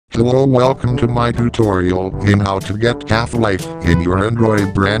Hello, welcome to my tutorial in how to get Half-Life in your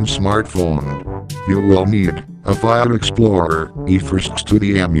Android brand smartphone. You will need a file explorer, first to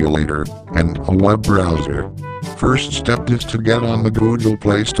the emulator, and a web browser. First step is to get on the Google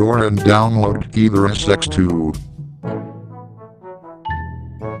Play Store and download either SX2.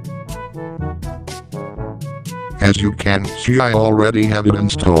 As you can see, I already have it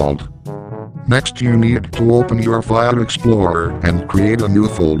installed. Next you need to open your file explorer and create a new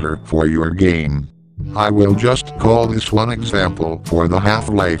folder for your game. I will just call this one example for the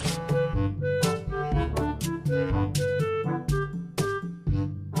Half-Life.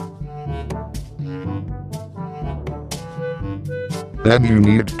 Then you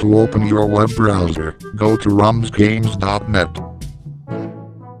need to open your web browser, go to rumsgames.net.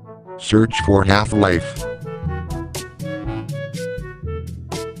 Search for Half-Life.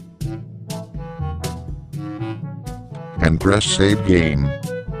 And press Save Game.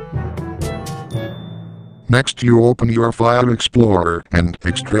 Next you open your file explorer and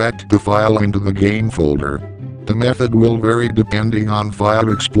extract the file into the game folder. The method will vary depending on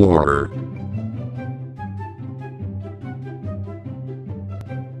file explorer.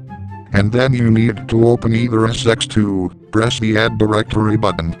 And then you need to open either SX2, press the Add Directory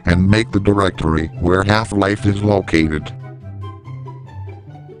button and make the directory where Half-Life is located.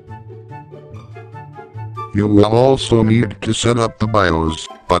 You will also need to set up the BIOS,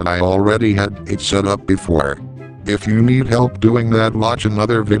 but I already had it set up before. If you need help doing that, watch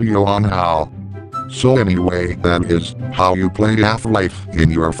another video on how. So anyway, that is how you play Half-Life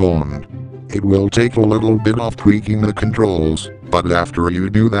in your phone. It will take a little bit of tweaking the controls, but after you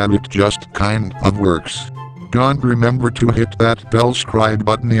do that it just kind of works. Don't remember to hit that bell subscribe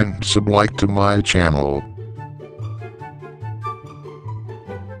button and subscribe to my channel.